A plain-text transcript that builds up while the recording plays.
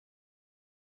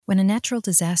When a natural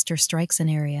disaster strikes an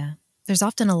area, there's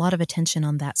often a lot of attention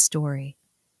on that story,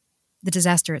 the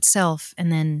disaster itself, and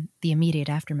then the immediate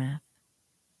aftermath.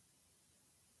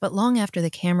 But long after the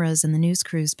cameras and the news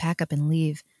crews pack up and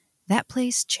leave, that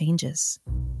place changes.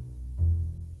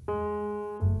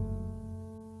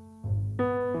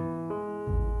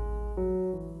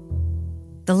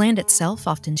 The land itself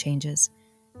often changes,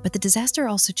 but the disaster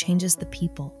also changes the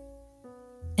people.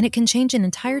 And it can change an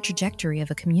entire trajectory of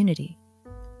a community.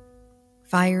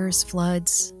 Fires,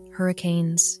 floods,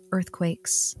 hurricanes,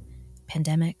 earthquakes,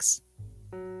 pandemics.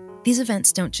 These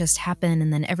events don't just happen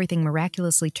and then everything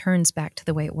miraculously turns back to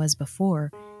the way it was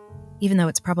before, even though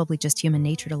it's probably just human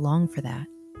nature to long for that.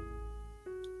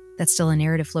 That's still a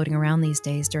narrative floating around these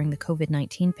days during the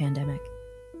COVID-19 pandemic,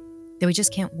 that we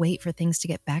just can't wait for things to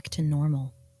get back to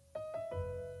normal.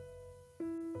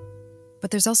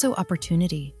 But there's also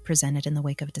opportunity presented in the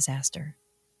wake of a disaster.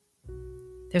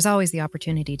 There's always the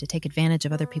opportunity to take advantage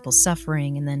of other people's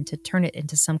suffering and then to turn it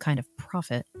into some kind of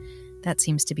profit. That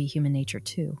seems to be human nature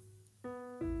too.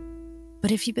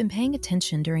 But if you've been paying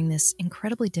attention during this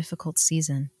incredibly difficult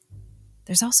season,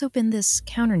 there's also been this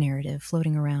counter-narrative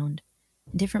floating around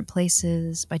in different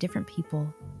places by different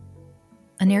people.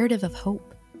 A narrative of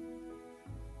hope,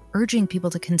 urging people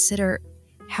to consider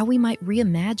how we might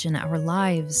reimagine our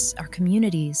lives, our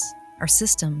communities, our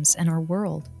systems, and our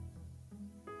world.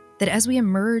 That as we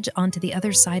emerge onto the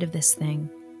other side of this thing,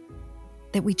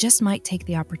 that we just might take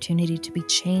the opportunity to be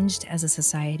changed as a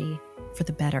society for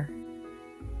the better.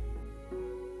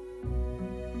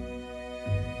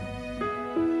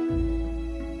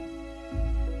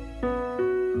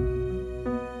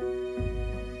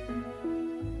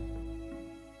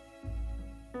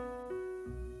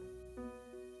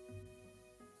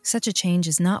 Such a change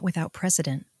is not without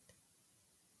precedent.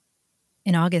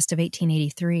 In August of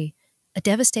 1883, a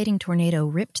devastating tornado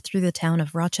ripped through the town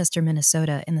of Rochester,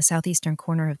 Minnesota, in the southeastern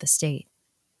corner of the state.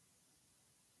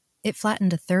 It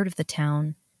flattened a third of the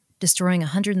town, destroying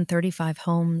 135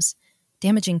 homes,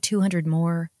 damaging 200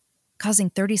 more, causing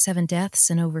 37 deaths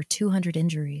and over 200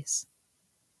 injuries.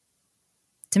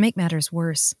 To make matters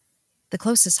worse, the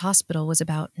closest hospital was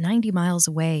about 90 miles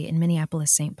away in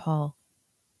Minneapolis-St. Paul.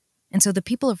 And so the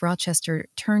people of Rochester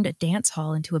turned a dance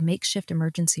hall into a makeshift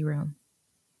emergency room.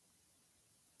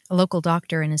 A local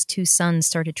doctor and his 2 sons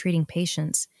started treating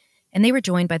patients, and they were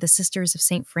joined by the Sisters of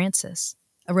St. Francis,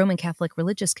 a Roman Catholic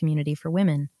religious community for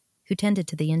women who tended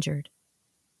to the injured.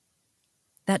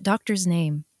 That doctor's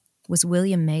name was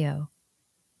William Mayo,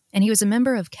 and he was a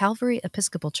member of Calvary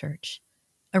Episcopal Church,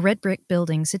 a red brick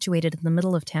building situated in the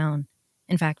middle of town.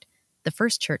 In fact, the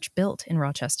first church built in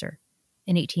Rochester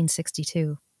in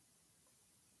 1862.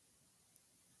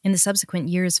 In the subsequent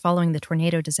years following the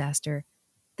tornado disaster,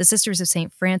 the Sisters of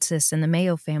St. Francis and the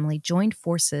Mayo family joined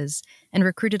forces and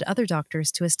recruited other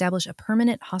doctors to establish a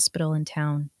permanent hospital in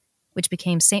town, which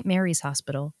became St. Mary's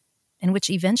Hospital, and which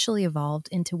eventually evolved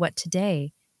into what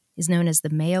today is known as the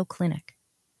Mayo Clinic,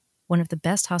 one of the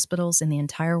best hospitals in the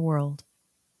entire world.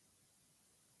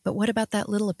 But what about that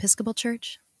little Episcopal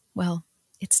church? Well,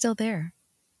 it's still there.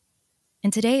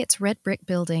 And today its red brick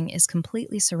building is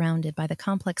completely surrounded by the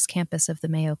complex campus of the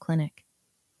Mayo Clinic.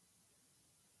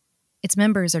 Its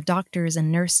members are doctors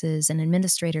and nurses and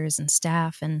administrators and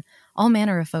staff and all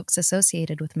manner of folks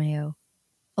associated with Mayo,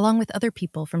 along with other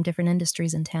people from different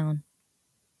industries in town.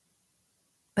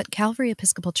 But Calvary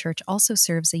Episcopal Church also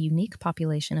serves a unique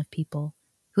population of people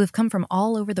who have come from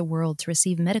all over the world to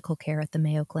receive medical care at the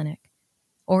Mayo Clinic,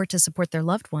 or to support their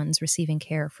loved ones receiving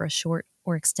care for a short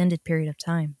or extended period of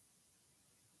time.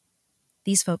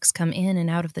 These folks come in and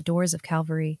out of the doors of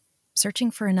Calvary, searching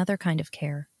for another kind of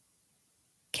care.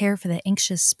 Care for the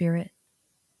anxious spirit,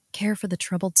 care for the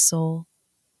troubled soul,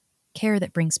 care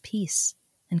that brings peace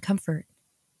and comfort,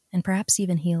 and perhaps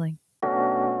even healing.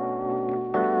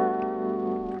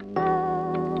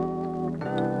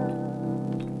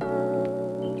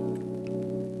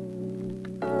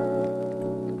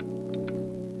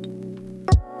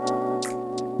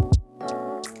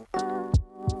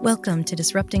 Welcome to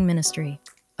Disrupting Ministry,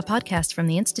 a podcast from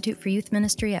the Institute for Youth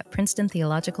Ministry at Princeton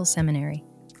Theological Seminary.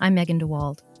 I'm Megan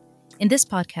DeWald. In this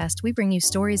podcast, we bring you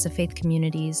stories of faith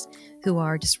communities who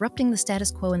are disrupting the status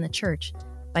quo in the church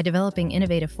by developing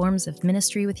innovative forms of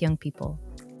ministry with young people.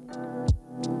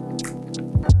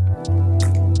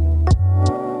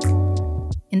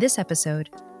 In this episode,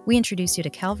 we introduce you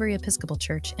to Calvary Episcopal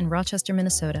Church in Rochester,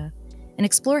 Minnesota, and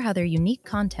explore how their unique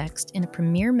context in a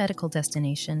premier medical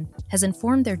destination has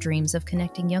informed their dreams of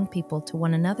connecting young people to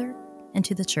one another and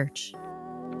to the church.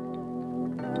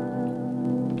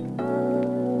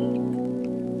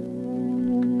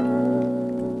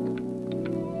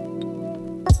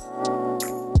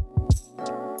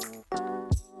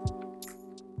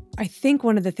 I think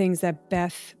one of the things that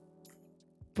Beth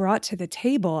brought to the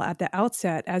table at the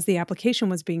outset as the application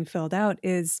was being filled out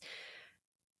is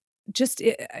just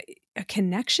a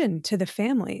connection to the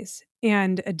families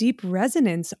and a deep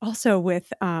resonance also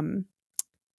with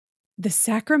the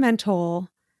sacramental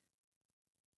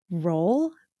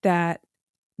role that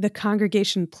the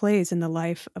congregation plays in the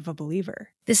life of a believer.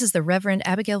 This is the Reverend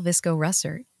Abigail Visco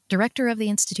Russert, Director of the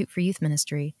Institute for Youth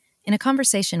Ministry, in a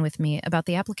conversation with me about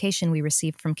the application we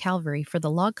received from Calvary for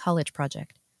the Log College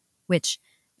Project, which,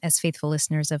 as faithful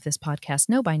listeners of this podcast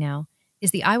know by now, is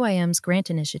the IYM's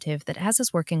grant initiative that has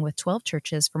us working with 12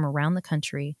 churches from around the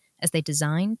country as they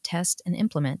design, test, and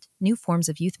implement new forms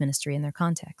of youth ministry in their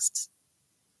contexts.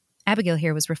 Abigail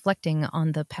here was reflecting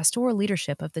on the pastoral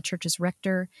leadership of the church's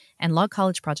rector and Log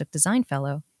College Project Design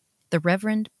Fellow, the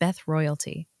Reverend Beth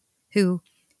Royalty, who,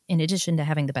 in addition to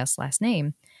having the best last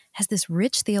name, has this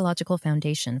rich theological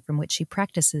foundation from which she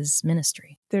practices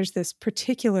ministry. There's this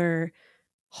particular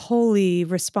holy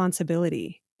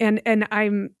responsibility. And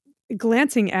I'm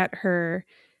glancing at her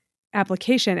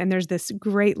application, and there's this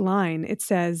great line. It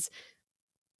says,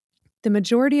 the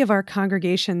majority of our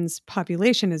congregation's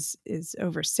population is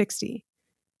over 60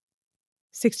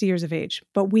 years of age,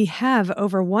 but we have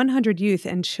over 100 youth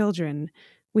and children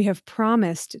we have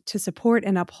promised to support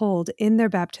and uphold in their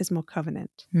baptismal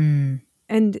covenant.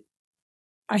 And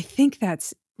I think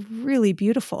that's really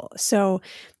beautiful. So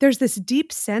there's this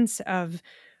deep sense of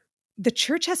the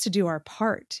church has to do our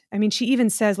part. I mean, she even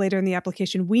says later in the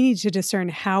application, we need to discern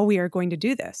how we are going to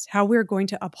do this, how we're going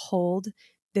to uphold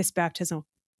this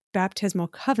baptismal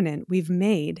covenant we've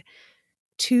made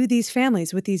to these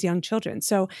families with these young children.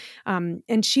 So,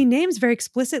 and she names very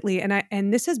explicitly,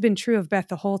 and this has been true of Beth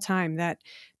the whole time, that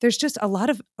there's just a lot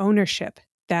of ownership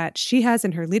that she has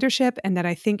in her leadership, and that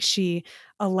I think she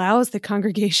allows the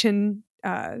congregation,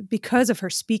 because of her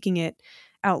speaking it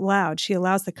out loud, she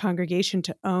allows the congregation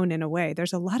to own in a way.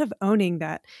 There's a lot of owning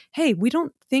that, hey, we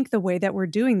don't think the way that we're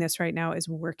doing this right now is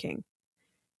working.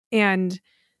 And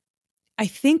I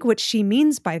think what she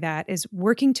means by that is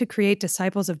working to create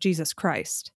disciples of Jesus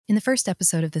Christ. In the first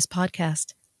episode of this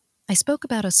podcast, I spoke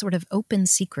about a sort of open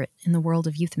secret in the world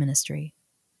of youth ministry.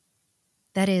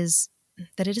 That is,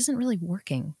 that it isn't really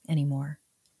working anymore.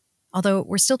 Although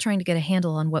we're still trying to get a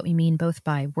handle on what we mean both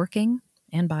by working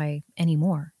and by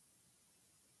anymore.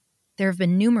 There have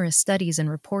been numerous studies and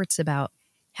reports about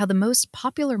how the most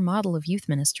popular model of youth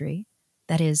ministry,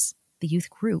 that is, the youth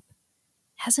group,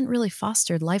 hasn't really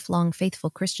fostered lifelong faithful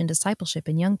Christian discipleship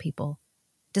in young people,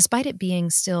 despite it being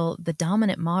still the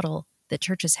dominant model that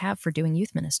churches have for doing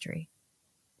youth ministry.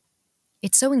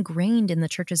 It's so ingrained in the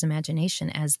church's imagination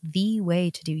as the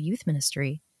way to do youth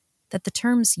ministry that the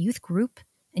terms youth group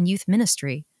and youth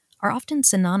ministry are often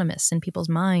synonymous in people's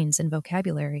minds and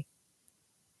vocabulary.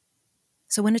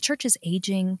 So when a church is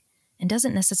aging and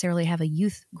doesn't necessarily have a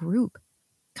youth group,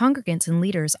 congregants and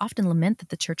leaders often lament that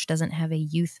the church doesn't have a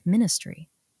youth ministry.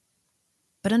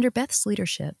 But under Beth's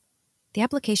leadership, the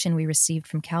application we received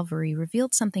from Calvary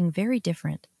revealed something very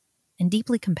different and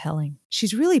deeply compelling.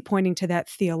 She's really pointing to that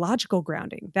theological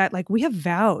grounding, that like we have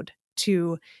vowed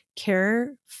to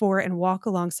care for and walk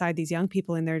alongside these young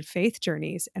people in their faith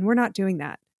journeys, and we're not doing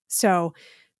that. So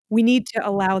we need to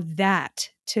allow that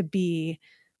to be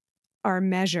our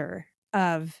measure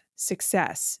of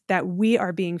success, that we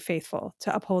are being faithful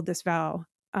to uphold this vow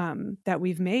that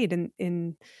we've made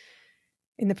in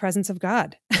the presence of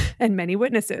God and many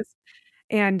witnesses.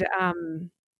 And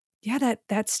yeah,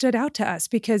 that stood out to us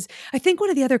because I think one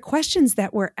of the other questions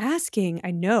that we're asking, I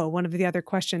know one of the other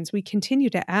questions we continue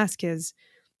to ask is,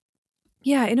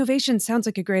 yeah, innovation sounds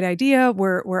like a great idea.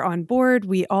 We're on board.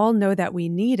 We all know that we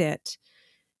need it.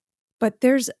 But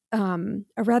there's a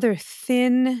rather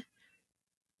thin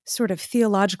sort of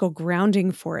theological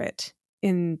grounding for it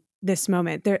in this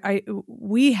moment.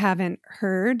 We haven't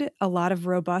heard a lot of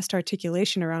robust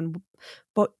articulation around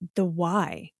the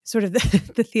why, sort of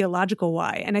the theological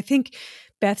why. And I think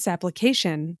Beth's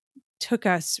application took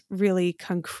us really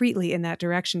concretely in that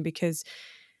direction because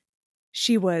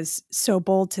she was so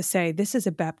bold to say, this is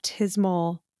a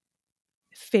baptismal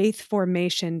faith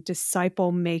formation,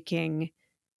 disciple making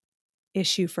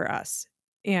issue for us.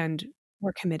 And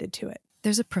we're committed to it.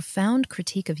 There's a profound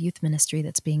critique of youth ministry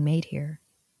that's being made here.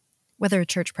 Whether a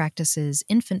church practices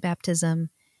infant baptism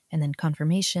and then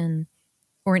confirmation,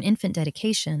 or an infant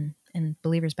dedication and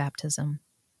believer's baptism,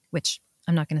 which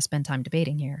I'm not going to spend time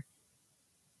debating here.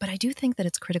 But I do think that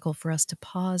it's critical for us to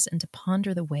pause and to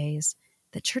ponder the ways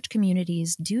that church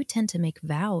communities do tend to make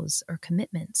vows or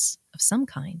commitments of some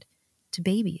kind to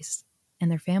babies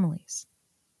and their families.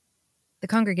 The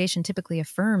congregation typically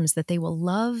affirms that they will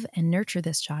love and nurture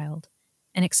this child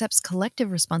and accepts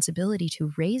collective responsibility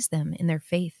to raise them in their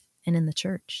faith and in the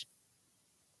church.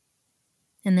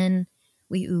 And then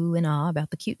we ooh and ah about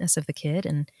the cuteness of the kid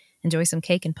and enjoy some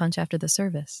cake and punch after the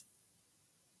service.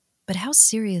 But how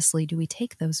seriously do we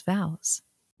take those vows?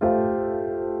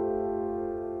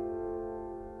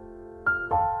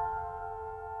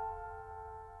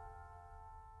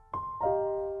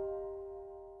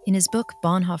 In his book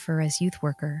Bonhoeffer as Youth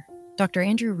Worker, Dr.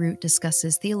 Andrew Root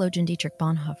discusses theologian Dietrich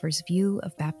Bonhoeffer's view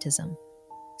of baptism,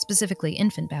 specifically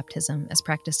infant baptism as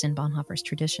practiced in Bonhoeffer's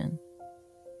tradition.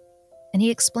 And he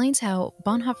explains how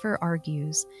Bonhoeffer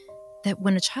argues that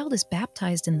when a child is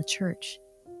baptized in the church,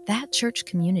 that church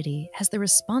community has the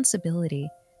responsibility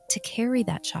to carry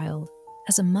that child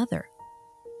as a mother,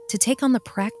 to take on the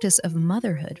practice of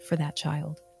motherhood for that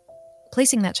child,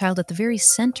 placing that child at the very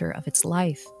center of its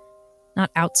life,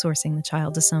 not outsourcing the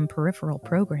child to some peripheral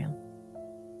program.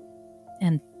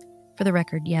 And for the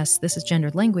record, yes, this is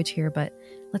gendered language here, but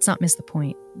let's not miss the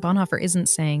point. Bonhoeffer isn't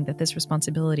saying that this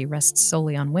responsibility rests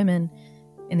solely on women,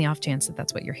 in the off chance that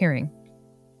that's what you're hearing.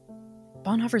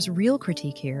 Bonhoeffer's real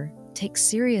critique here takes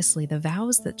seriously the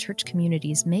vows that church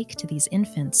communities make to these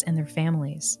infants and their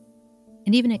families,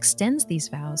 and even extends these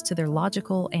vows to their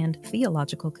logical and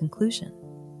theological conclusion,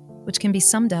 which can be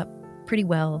summed up pretty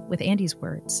well with Andy's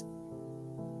words.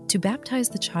 To baptize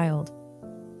the child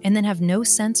and then have no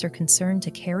sense or concern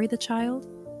to carry the child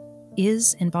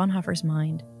is, in Bonhoeffer's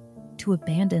mind, to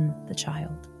abandon the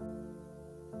child.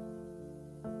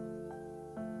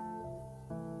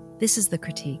 This is the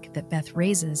critique that Beth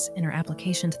raises in her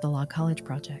application to the Log College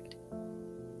project.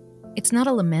 It's not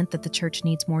a lament that the church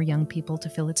needs more young people to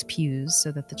fill its pews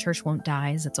so that the church won't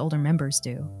die as its older members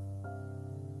do.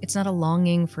 It's not a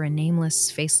longing for a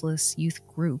nameless, faceless youth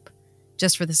group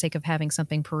just for the sake of having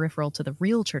something peripheral to the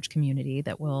real church community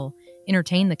that will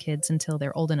entertain the kids until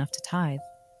they're old enough to tithe.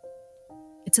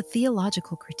 It's a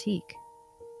theological critique.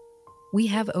 We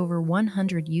have over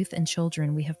 100 youth and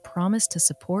children we have promised to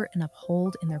support and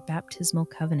uphold in their baptismal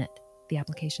covenant, the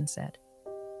application said.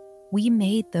 We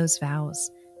made those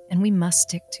vows, and we must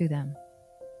stick to them.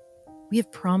 We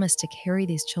have promised to carry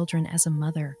these children as a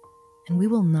mother, and we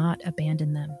will not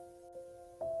abandon them.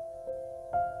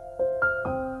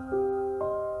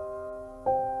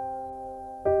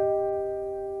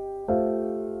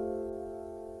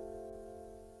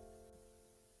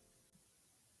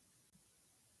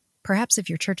 Perhaps if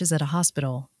your church is at a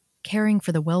hospital, caring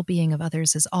for the well-being of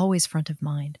others is always front of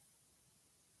mind.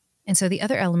 And so the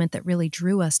other element that really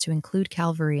drew us to include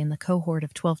Calvary in the cohort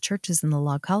of 12 churches in the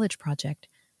Log College project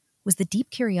was the deep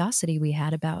curiosity we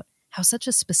had about how such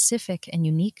a specific and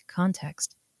unique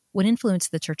context would influence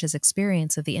the church's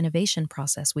experience of the innovation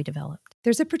process we developed.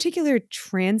 There's a particular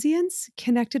transience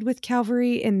connected with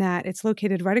Calvary in that it's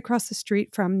located right across the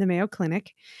street from the Mayo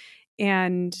Clinic,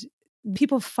 and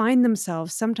people find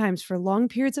themselves sometimes for long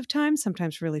periods of time,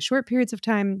 sometimes for really short periods of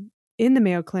time in the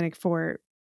Mayo Clinic for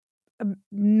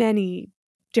many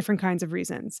different kinds of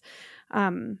reasons,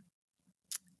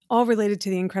 all related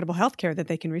to the incredible healthcare that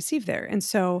they can receive there. And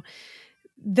so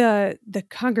the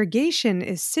congregation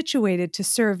is situated to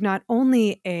serve not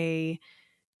only a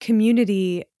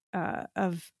community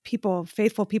of people,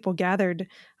 faithful people gathered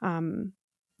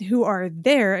who are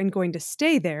there and going to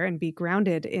stay there and be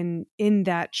grounded in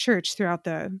that church throughout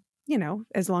the,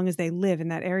 as long as they live in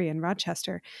that area in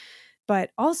Rochester,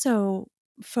 but also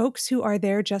folks who are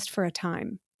there just for a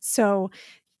time. So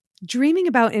dreaming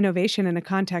about innovation in a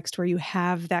context where you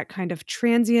have that kind of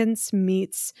transience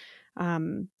meets,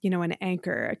 an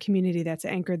anchor, a community that's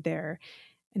anchored there,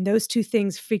 and those two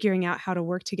things figuring out how to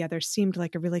work together seemed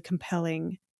like a really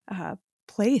compelling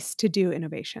place to do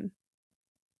innovation.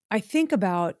 I think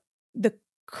about the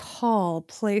call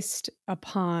placed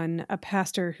upon a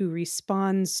pastor who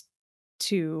responds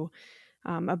to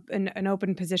an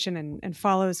open position and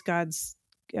follows God's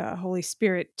Holy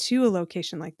Spirit to a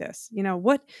location like this.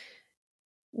 What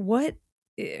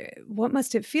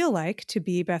must it feel like to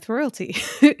be Beth Royalty,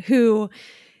 who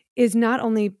is not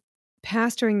only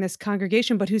pastoring this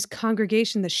congregation, but whose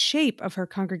congregation, the shape of her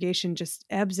congregation just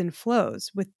ebbs and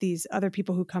flows with these other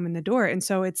people who come in the door. And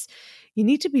so you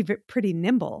need to be pretty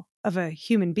nimble of a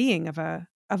human being, of a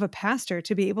pastor,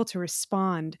 to be able to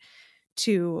respond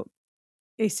to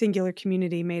a singular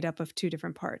community made up of two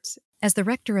different parts. As the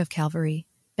rector of Calvary,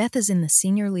 Beth is in the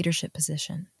senior leadership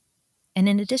position. And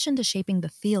in addition to shaping the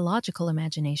theological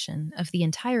imagination of the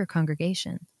entire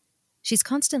congregation, she's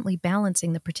constantly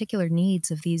balancing the particular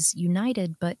needs of these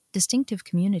united but distinctive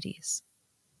communities.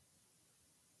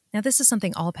 Now, this is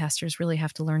something all pastors really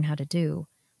have to learn how to do,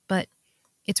 but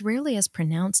it's rarely as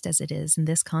pronounced as it is in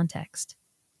this context.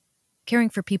 Caring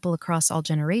for people across all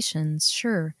generations,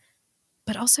 sure,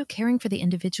 but also caring for the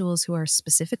individuals who are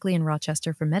specifically in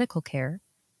Rochester for medical care,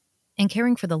 and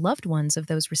caring for the loved ones of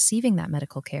those receiving that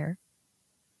medical care,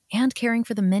 and caring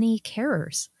for the many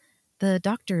carers, the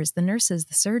doctors, the nurses,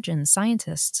 the surgeons,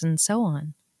 scientists, and so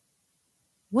on.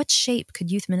 What shape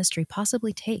could youth ministry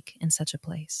possibly take in such a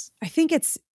place? I think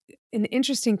it's an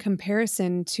interesting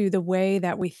comparison to the way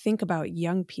that we think about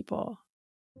young people.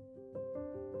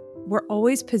 We're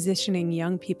always positioning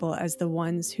young people as the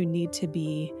ones who need to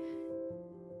be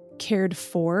cared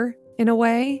for in a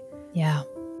way. Yeah.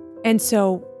 And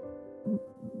so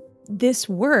this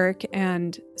work,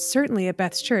 and certainly at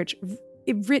Beth's Church,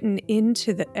 written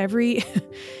into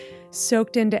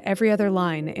soaked into every other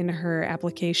line in her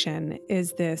application,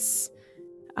 is this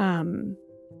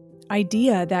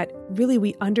idea that really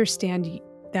we understand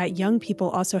that young people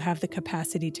also have the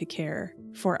capacity to care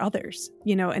for others,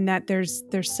 and that there's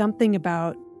something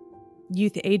about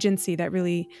youth agency that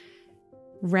really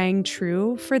rang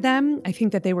true for them. I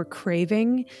think that they were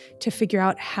craving to figure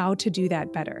out how to do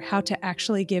that better, how to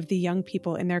actually give the young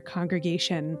people in their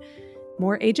congregation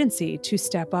more agency to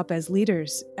step up as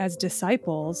leaders, as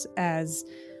disciples, as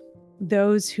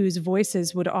those whose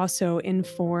voices would also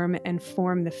inform and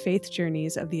form the faith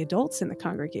journeys of the adults in the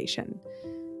congregation.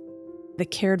 The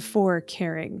cared for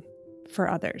caring for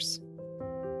others.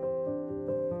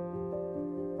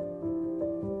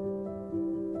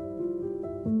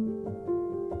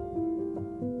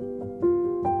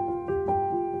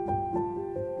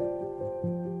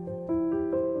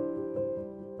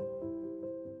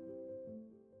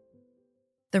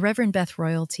 The Reverend Beth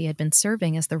Royalty had been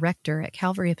serving as the rector at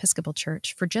Calvary Episcopal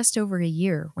Church for just over a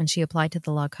year when she applied to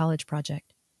the Log College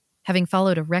project, having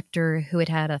followed a rector who had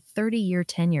had a 30-year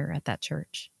tenure at that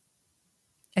church.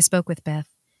 I spoke with Beth,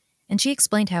 and she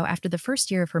explained how after the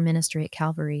first year of her ministry at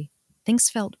Calvary, things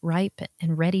felt ripe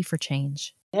and ready for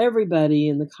change. Everybody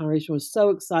in the congregation was so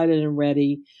excited and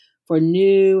ready for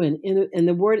new, and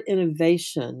the word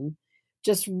innovation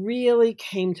just really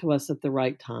came to us at the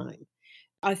right time.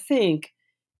 I think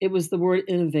it was the word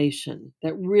innovation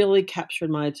that really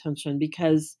captured my attention,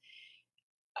 because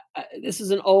this is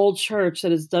an old church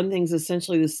that has done things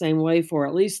essentially the same way for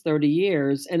at least 30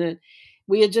 years. And it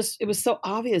was so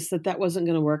obvious that that wasn't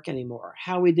going to work anymore.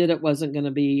 How we did it wasn't going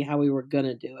to be how we were going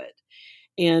to do it.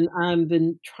 And I've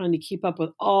been trying to keep up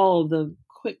with all of the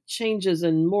quick changes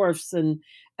and morphs and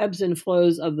ebbs and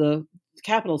flows of the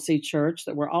capital C church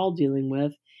that we're all dealing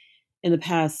with in the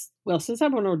past, since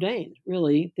I've been ordained.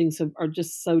 Really, things are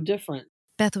just so different.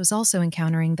 Beth was also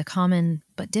encountering the common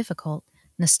but difficult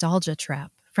nostalgia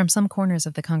trap from some corners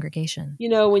of the congregation.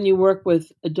 When you work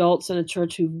with adults in a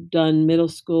church who've done middle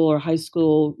school or high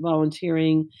school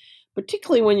volunteering,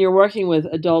 particularly when you're working with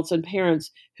adults and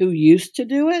parents who used to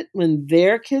do it when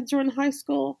their kids were in high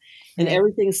school, and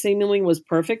everything seemingly was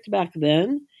perfect back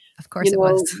then. Of course it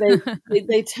was.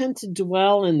 they tend to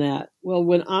dwell in that. Well,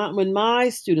 when my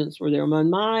students were there,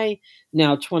 when my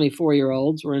now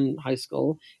 24-year-olds were in high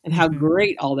school, and how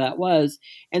great all that was.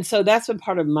 And so that's been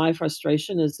part of my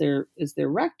frustration as their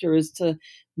rector, is to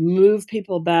move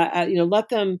people back, let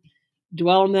them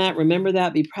dwell on that, remember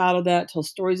that, be proud of that, tell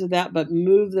stories of that, but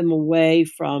move them away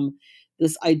from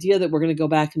this idea that we're going to go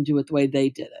back and do it the way they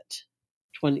did it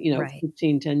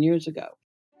 10 years ago.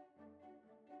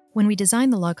 When we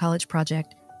designed the Log College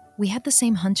project, we had the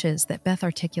same hunches that Beth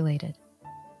articulated,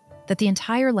 that the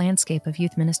entire landscape of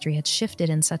youth ministry had shifted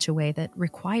in such a way that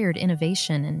required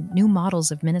innovation and new models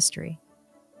of ministry.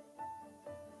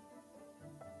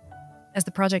 As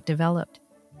the project developed,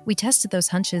 we tested those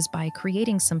hunches by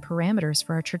creating some parameters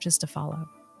for our churches to follow.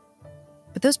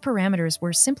 But those parameters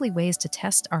were simply ways to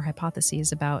test our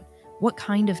hypotheses about what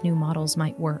kind of new models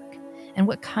might work and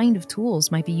what kind of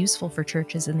tools might be useful for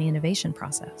churches in the innovation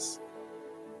process.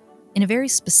 In a very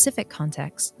specific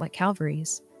context, like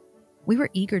Calvary's, we were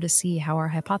eager to see how our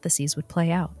hypotheses would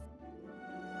play out.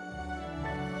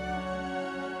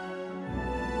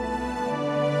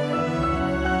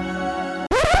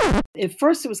 At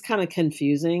first, it was kind of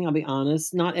confusing, I'll be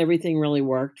honest. Not everything really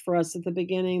worked for us at the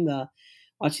beginning.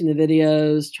 Watching the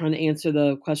videos, trying to answer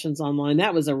the questions online,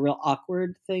 that was a real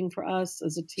awkward thing for us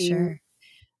as a team. Sure.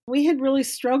 We had really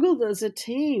struggled as a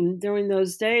team during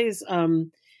those days. I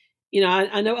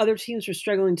know other teams were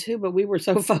struggling too, but we were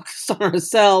so focused on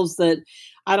ourselves that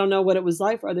I don't know what it was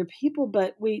like for other people,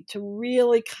 but to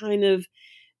really kind of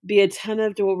be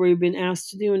attentive to what we've been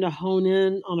asked to do and to hone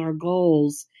in on our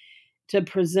goals, to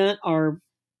present our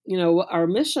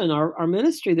mission, our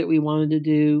ministry that we wanted to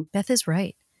do. Beth is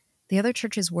right. The other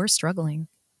churches were struggling,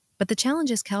 but the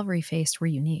challenges Calvary faced were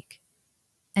unique.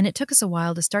 And it took us a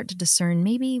while to start to discern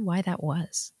maybe why that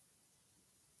was.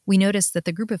 We noticed that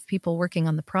the group of people working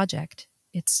on the project,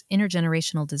 its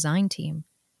intergenerational design team,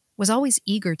 was always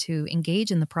eager to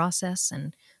engage in the process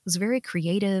and was very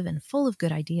creative and full of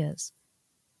good ideas.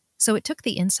 So it took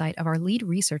the insight of our lead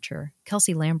researcher,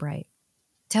 Kelsey Lambright,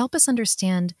 to help us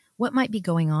understand what might be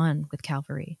going on with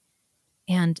Calvary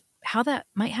and how that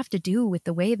might have to do with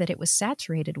the way that it was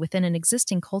saturated within an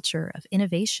existing culture of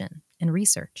innovation and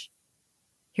research.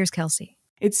 Here's Kelsey.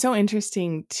 It's so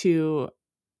interesting to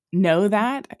know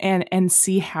that and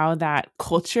see how that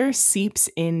culture seeps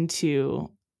into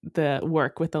the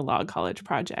work with the Log College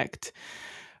Project.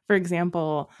 For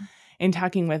example, in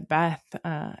talking with Beth,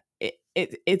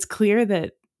 it's clear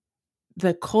that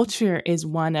the culture is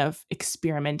one of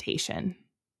experimentation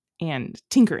and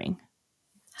tinkering.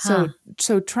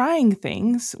 So trying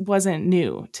things wasn't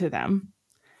new to them.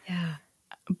 Yeah.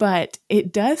 But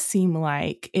it does seem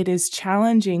like it is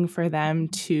challenging for them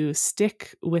to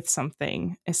stick with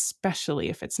something, especially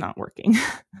if it's not working.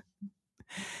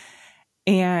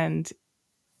 and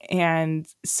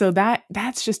so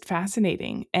that's just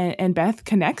fascinating. And Beth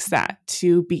connects that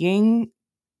to being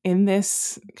in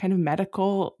this kind of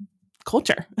medical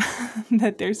culture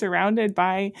that they're surrounded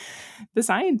by the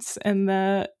science and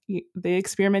the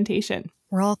experimentation.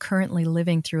 We're all currently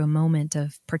living through a moment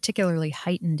of particularly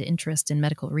heightened interest in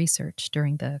medical research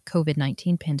during the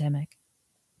COVID-19 pandemic.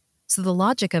 So the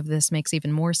logic of this makes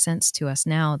even more sense to us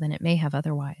now than it may have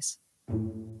otherwise.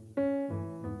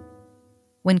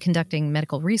 When conducting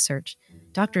medical research,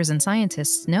 doctors and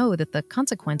scientists know that the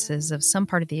consequences of some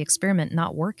part of the experiment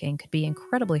not working could be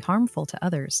incredibly harmful to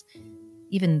others,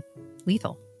 even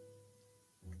lethal.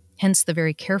 Hence the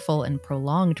very careful and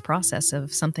prolonged process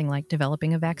of something like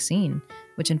developing a vaccine,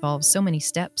 which involves so many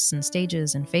steps and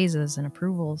stages and phases and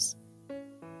approvals.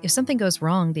 If something goes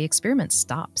wrong, the experiment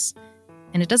stops,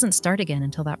 and it doesn't start again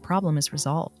until that problem is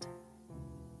resolved.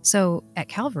 So, at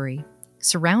Calvary,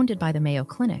 surrounded by the Mayo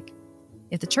Clinic,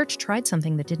 if the church tried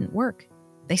something that didn't work,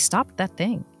 they stopped that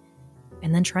thing,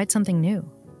 and then tried something new.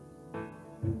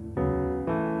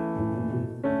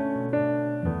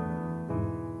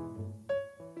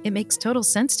 It makes total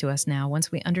sense to us now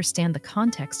once we understand the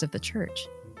context of the church.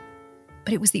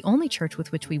 But it was the only church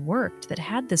with which we worked that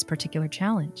had this particular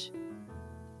challenge.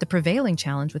 The prevailing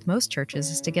challenge with most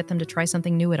churches is to get them to try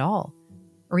something new at all,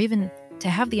 or even to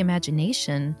have the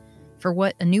imagination for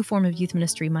what a new form of youth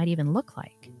ministry might even look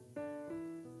like.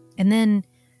 And then,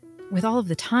 with all of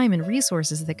the time and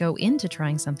resources that go into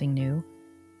trying something new,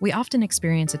 we often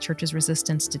experience a church's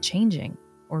resistance to changing,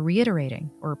 or reiterating,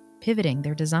 or pivoting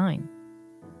their design.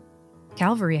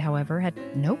 Calvary, however, had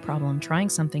no problem trying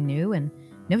something new and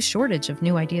no shortage of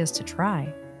new ideas to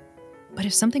try. But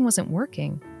if something wasn't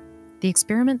working, the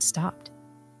experiment stopped.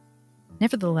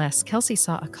 Nevertheless, Kelsey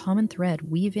saw a common thread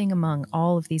weaving among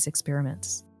all of these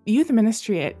experiments. Youth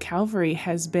ministry at Calvary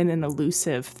has been an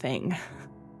elusive thing.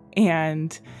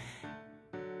 And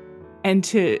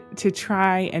to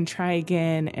try and try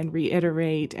again and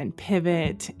reiterate and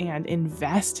pivot and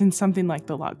invest in something like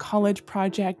the Log College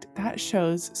Project, that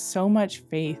shows so much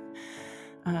faith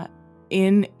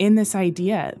in this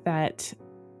idea that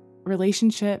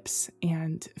relationships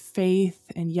and faith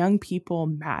and young people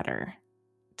matter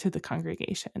to the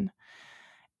congregation.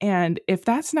 And if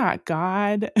that's not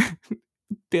God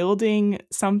building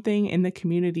something in the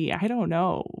community, I don't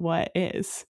know what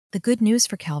is. The good news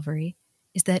for Calvary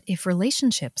is that if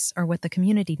relationships are what the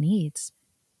community needs,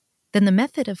 then the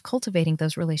method of cultivating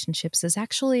those relationships is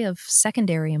actually of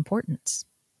secondary importance.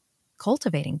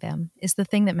 Cultivating them is the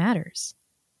thing that matters.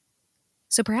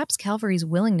 So perhaps Calvary's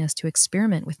willingness to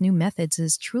experiment with new methods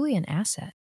is truly an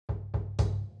asset.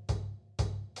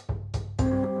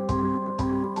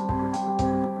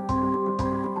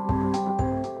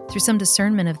 Through some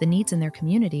discernment of the needs in their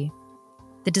community,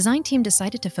 the design team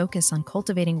decided to focus on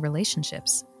cultivating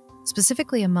relationships,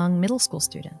 specifically among middle school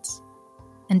students.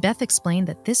 And Beth explained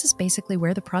that this is basically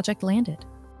where the project landed.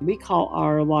 We call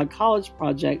our Log College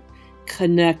Project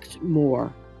Connect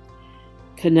More.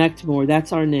 Connect More,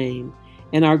 that's our name.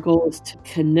 And our goal is to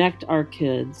connect our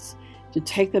kids, to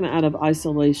take them out of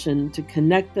isolation, to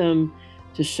connect them,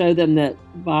 to show them that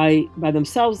by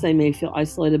themselves they may feel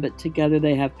isolated, but together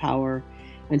they have power,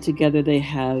 and together they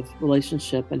have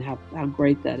relationship, and how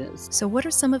great that is. So what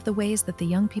are some of the ways that the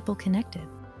young people connected?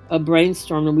 A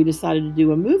brainstorm, and we decided to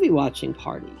do a movie watching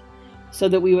party so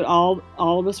that we would all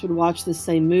of us would watch the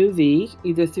same movie,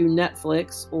 either through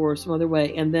Netflix or some other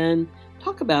way, and then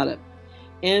talk about it.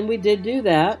 And we did do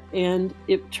that, and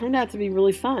it turned out to be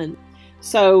really fun.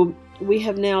 So we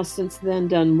have now since then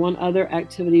done one other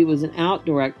activity. It was an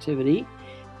outdoor activity.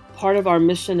 Part of our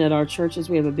mission at our church is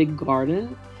we have a big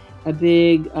garden, a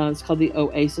big, it's called the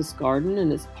Oasis Garden,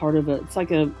 and it's part of it's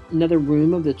like another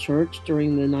room of the church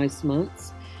during the nice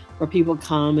months where people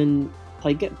come and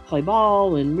play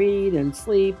ball and read and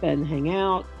sleep and hang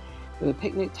out with a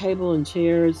picnic table and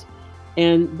chairs.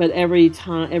 But the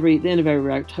end of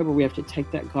every October, we have to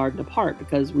take that garden apart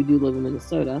because we do live in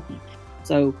Minnesota.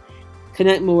 So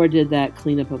Connect More did that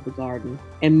cleanup of the garden,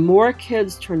 and more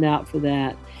kids turned out for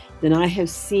that than I have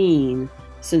seen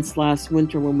since last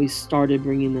winter when we started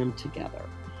bringing them together.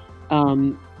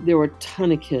 There were a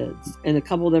ton of kids, and a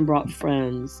couple of them brought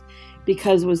friends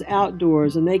because it was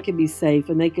outdoors and they could be safe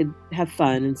and they could have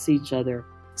fun and see each other.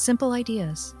 Simple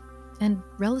ideas, and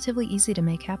relatively easy to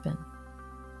make happen.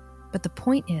 But the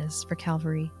point is, for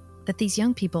Calvary, that these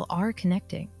young people are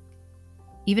connecting,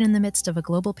 even in the midst of a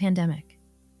global pandemic,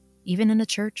 even in a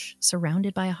church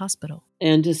surrounded by a hospital.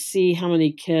 And to see how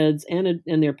many kids and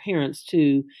their parents,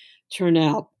 too, turn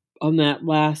out on that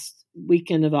last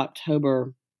weekend of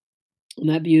October, on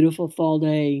that beautiful fall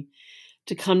day,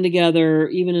 to come together,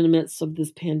 even in the midst of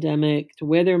this pandemic, to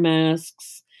wear their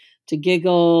masks, to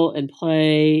giggle and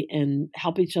play and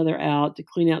help each other out, to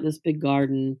clean out this big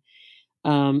garden,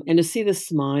 and to see the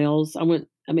smiles.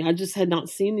 I just had not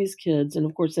seen these kids, and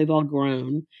of course they've all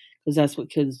grown because that's what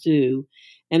kids do.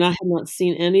 And I had not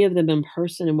seen any of them in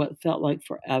person in what felt like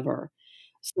forever.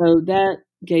 So that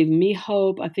gave me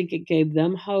hope. I think it gave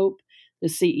them hope to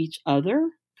see each other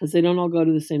because they don't all go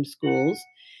to the same schools.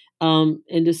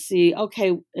 And to see,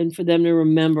 okay, and for them to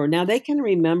remember. Now they can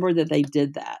remember that they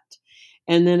did that.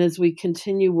 And then as we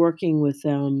continue working with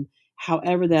them,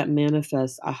 however that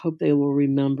manifests, I hope they will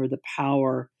remember the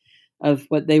power of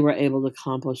what they were able to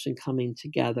accomplish in coming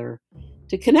together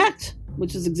to connect,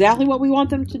 which is exactly what we want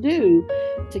them to do,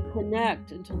 to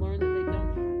connect and to learn that they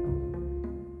don't.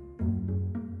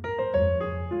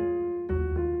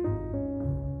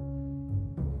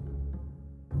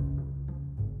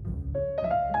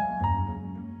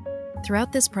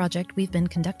 Throughout this project, we've been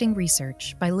conducting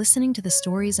research by listening to the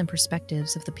stories and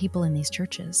perspectives of the people in these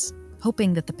churches,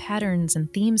 hoping that the patterns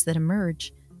and themes that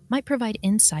emerge might provide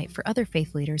insight for other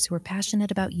faith leaders who are passionate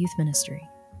about youth ministry.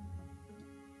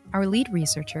 Our lead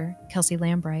researcher, Kelsey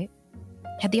Lambright,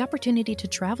 had the opportunity to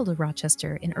travel to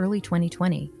Rochester in early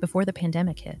 2020 before the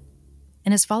pandemic hit,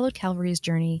 and has followed Calvary's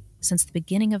journey since the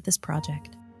beginning of this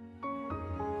project.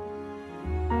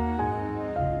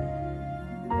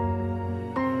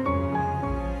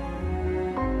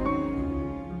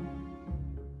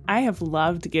 I have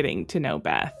loved getting to know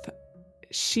Beth.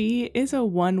 She is a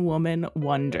one-woman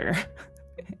wonder.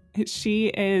 She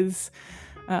is,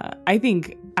 I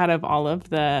think, out of all of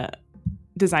the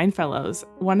design fellows,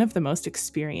 one of the most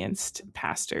experienced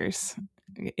pastors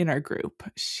in our group.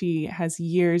 She has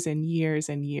years and years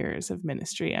and years of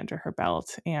ministry under her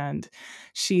belt, and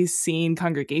she's seen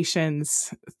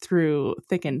congregations through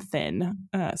thick and thin.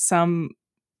 Some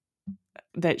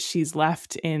that she's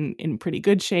left in pretty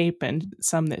good shape, and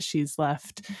some that she's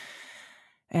left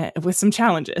with some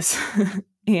challenges.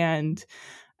 and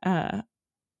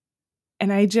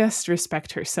I just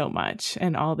respect her so much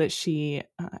and all that she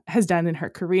has done in her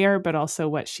career, but also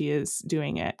what she is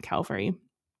doing at Calvary.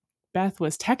 Beth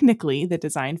was technically the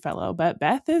design fellow, but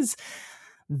Beth is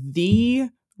the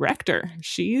rector.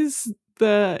 She's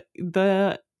the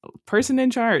person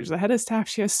in charge, the head of staff.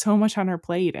 She has so much on her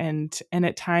plate, and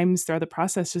at times throughout the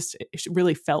process just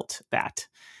really felt that.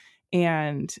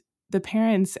 And the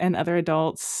parents and other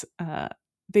adults,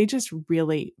 they just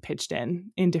really pitched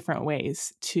in different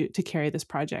ways to carry this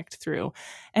project through.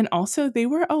 And also they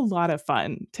were a lot of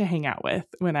fun to hang out with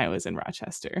when I was in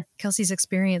Rochester. Kelsey's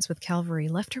experience with Calvary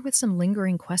left her with some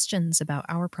lingering questions about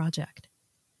our project.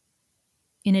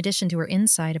 In addition to her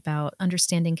insight about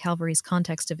understanding Calvary's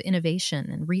context of innovation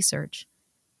and research,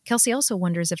 Kelsey also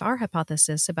wonders if our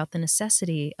hypothesis about the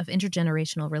necessity of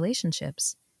intergenerational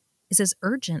relationships is as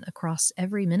urgent across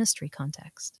every ministry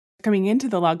context. Coming into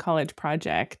the Log College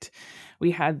project,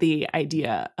 we had the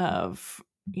idea of,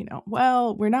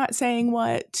 well, we're not saying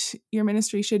what your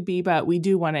ministry should be, but we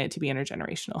do want it to be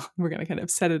intergenerational. We're going to kind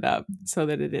of set it up so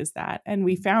that it is that. And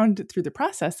we found through the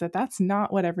process that that's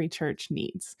not what every church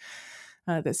needs.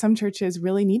 That some churches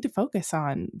really need to focus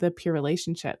on the peer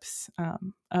relationships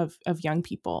of young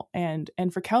people. And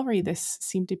for Calvary, this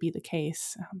seemed to be the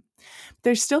case.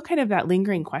 There's still kind of that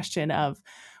lingering question of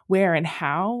where and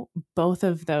how both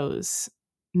of those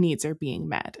needs are being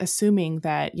met, assuming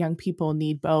that young people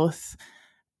need both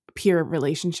peer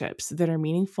relationships that are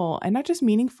meaningful, and not just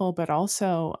meaningful, but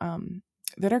also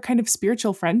that are kind of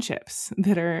spiritual friendships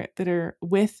that are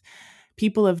with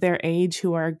people of their age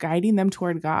who are guiding them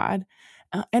toward God,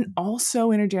 and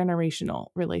also intergenerational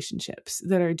relationships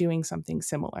that are doing something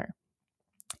similar.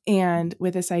 And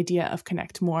with this idea of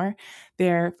connect more,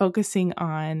 they're focusing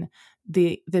on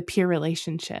the peer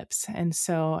relationships. And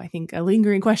so I think a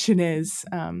lingering question is,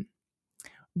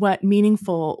 what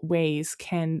meaningful ways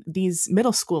can these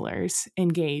middle schoolers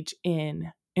engage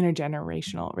in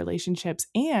intergenerational relationships,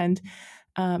 and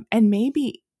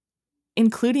maybe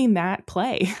including that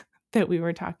play that we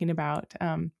were talking about,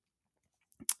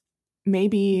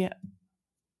 maybe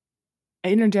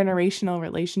intergenerational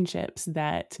relationships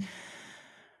that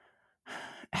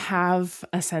have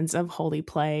a sense of holy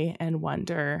play and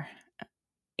wonder,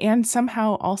 and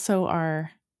somehow also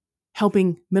are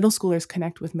helping middle schoolers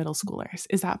connect with middle schoolers.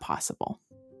 Is that possible?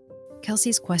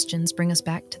 Kelsey's questions bring us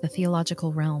back to the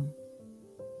theological realm.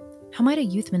 How might a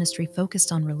youth ministry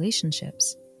focused on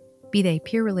relationships, be they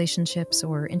peer relationships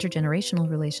or intergenerational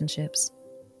relationships,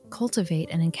 cultivate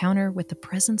an encounter with the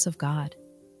presence of God?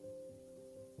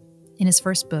 In his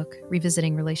first book,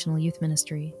 Revisiting Relational Youth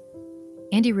Ministry,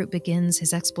 Andy Root begins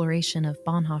his exploration of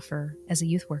Bonhoeffer as a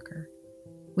youth worker,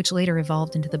 which later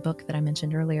evolved into the book that I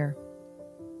mentioned earlier.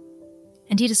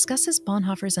 And he discusses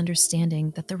Bonhoeffer's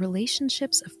understanding that the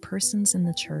relationships of persons in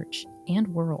the church and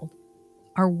world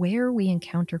are where we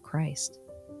encounter Christ.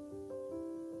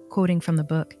 Quoting from the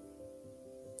book,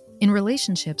 "In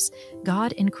relationships,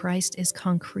 God in Christ is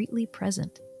concretely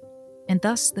present, and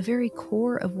thus the very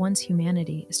core of one's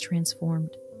humanity is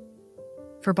transformed.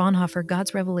 For Bonhoeffer,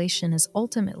 God's revelation is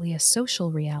ultimately a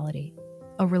social reality,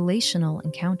 a relational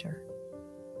encounter."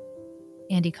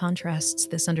 Andy contrasts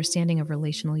this understanding of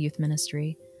relational youth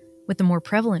ministry with the more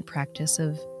prevalent practice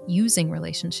of using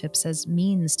relationships as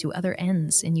means to other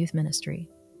ends in youth ministry,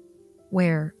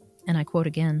 where, and I quote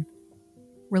again,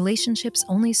 "relationships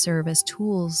only serve as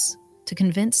tools to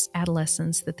convince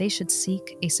adolescents that they should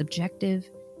seek a subjective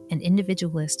and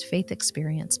individualist faith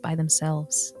experience by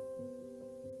themselves."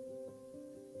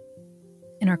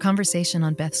 In our conversation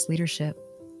on Beth's leadership,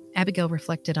 Abigail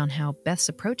reflected on how Beth's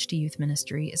approach to youth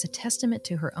ministry is a testament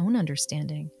to her own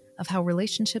understanding of how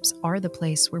relationships are the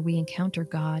place where we encounter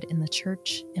God in the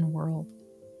church and world.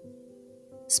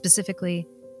 Specifically,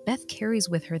 Beth carries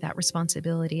with her that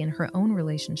responsibility in her own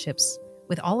relationships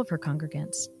with all of her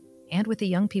congregants and with the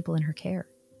young people in her care.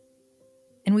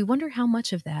 And we wonder how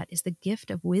much of that is the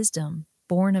gift of wisdom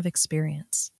born of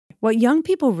experience. What young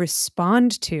people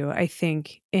respond to, I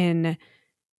think, in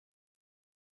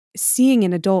seeing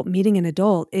an adult, meeting an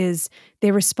adult, is they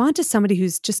respond to somebody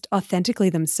who's just authentically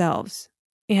themselves.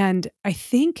 And I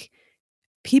think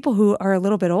people who are a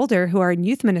little bit older, who are in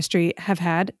youth ministry, have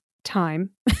had time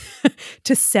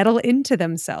to settle into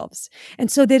themselves. And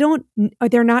so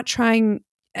they're not trying,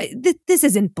 this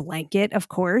isn't blanket, of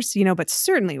course, but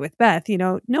certainly with Beth,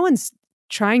 no one's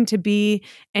trying to be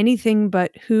anything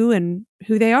but who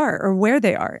they are or where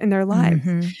they are in their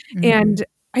lives. And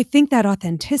I think that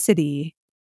authenticity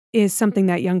is something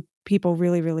that young people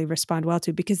really, really respond well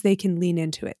to, because they can lean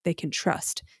into it. They can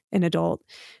trust an adult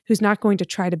who's not going to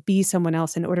try to be someone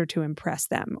else in order to impress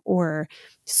them or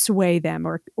sway them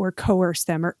or coerce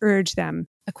them or urge them.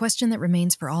 A question that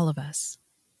remains for all of us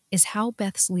is how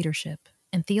Beth's leadership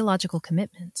and theological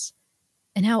commitments,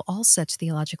 and how all such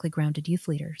theologically grounded youth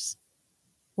leaders,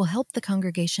 will help the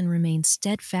congregation remain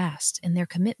steadfast in their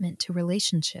commitment to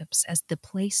relationships as the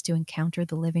place to encounter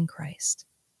the living Christ.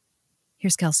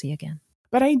 Here's Kelsey again.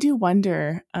 But I do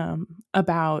wonder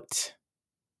about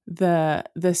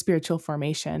the spiritual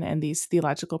formation and these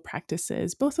theological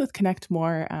practices, both with Connect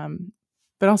More,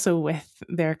 but also with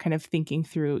their kind of thinking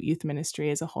through youth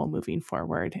ministry as a whole moving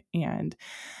forward. And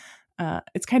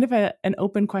it's kind of an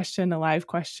open question, a live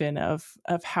question of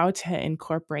how to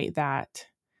incorporate that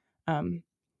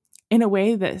in a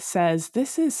way that says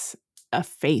this is a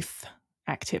faith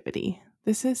activity.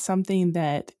 This is something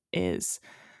that is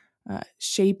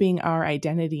shaping our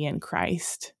identity in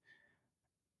Christ.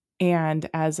 And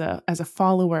as a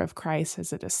follower of Christ,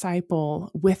 as a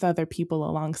disciple with other people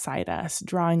alongside us,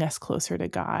 drawing us closer to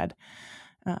God,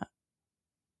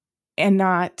 and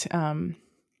not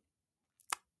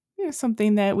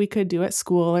something that we could do at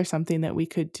school or something that we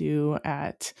could do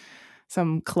at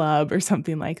some club or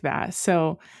something like that.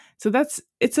 So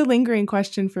it's a lingering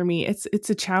question for me. It's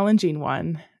a challenging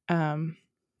one.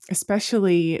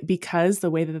 Especially because the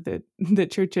way that the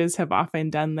churches have often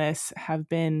done this have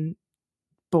been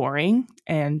boring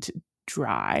and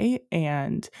dry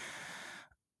and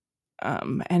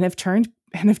have turned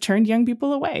young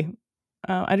people away,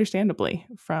 understandably,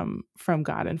 from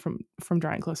God and from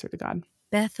drawing closer to God.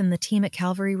 Beth and the team at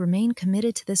Calvary remain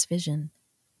committed to this vision,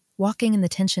 walking in the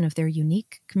tension of their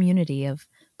unique community of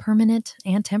permanent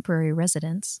and temporary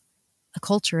residents, a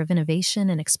culture of innovation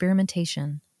and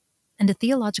experimentation, and a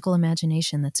theological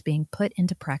imagination that's being put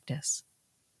into practice.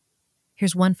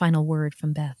 Here's one final word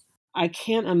from Beth. I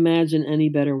can't imagine any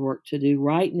better work to do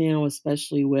right now,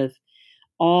 especially with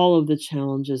all of the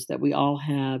challenges that we all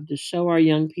have, to show our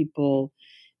young people,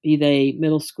 be they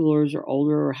middle schoolers or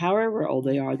older or however old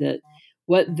they are, that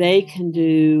what they can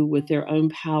do with their own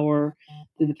power,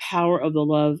 through the power of the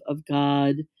love of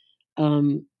God,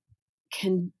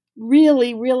 can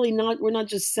really, really not, we're not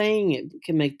just saying it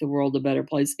can make the world a better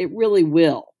place. It really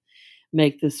will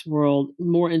make this world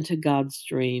more into God's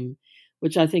dream,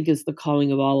 which I think is the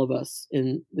calling of all of us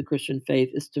in the Christian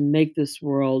faith, is to make this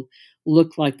world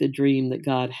look like the dream that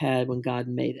God had when God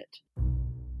made it.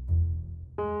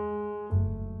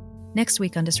 Next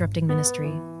week on Disrupting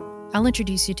Ministry, I'll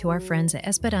introduce you to our friends at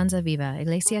Esperanza Viva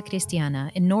Iglesia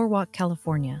Cristiana in Norwalk,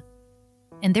 California,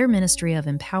 and their ministry of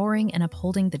empowering and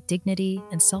upholding the dignity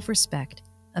and self-respect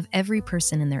of every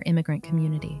person in their immigrant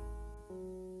community.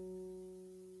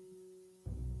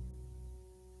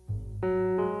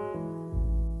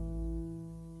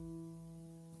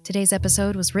 Today's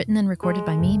episode was written and recorded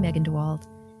by me, Megan DeWald,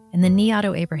 and then Nee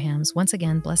Otto Abrahams once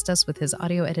again blessed us with his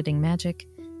audio editing magic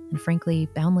and, frankly,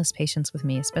 boundless patience with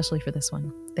me, especially for this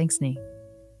one. Thanks, Nee.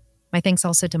 My thanks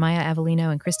also to Maya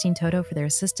Avellino and Christine Toto for their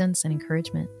assistance and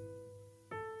encouragement.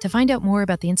 To find out more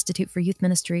about the Institute for Youth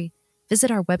Ministry, visit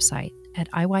our website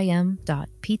at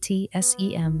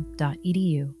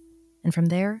iym.ptsem.edu, and from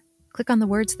there, click on the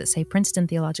words that say Princeton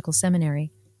Theological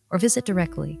Seminary, or visit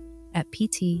directly at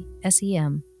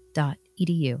ptsem.edu.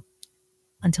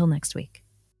 Until next week.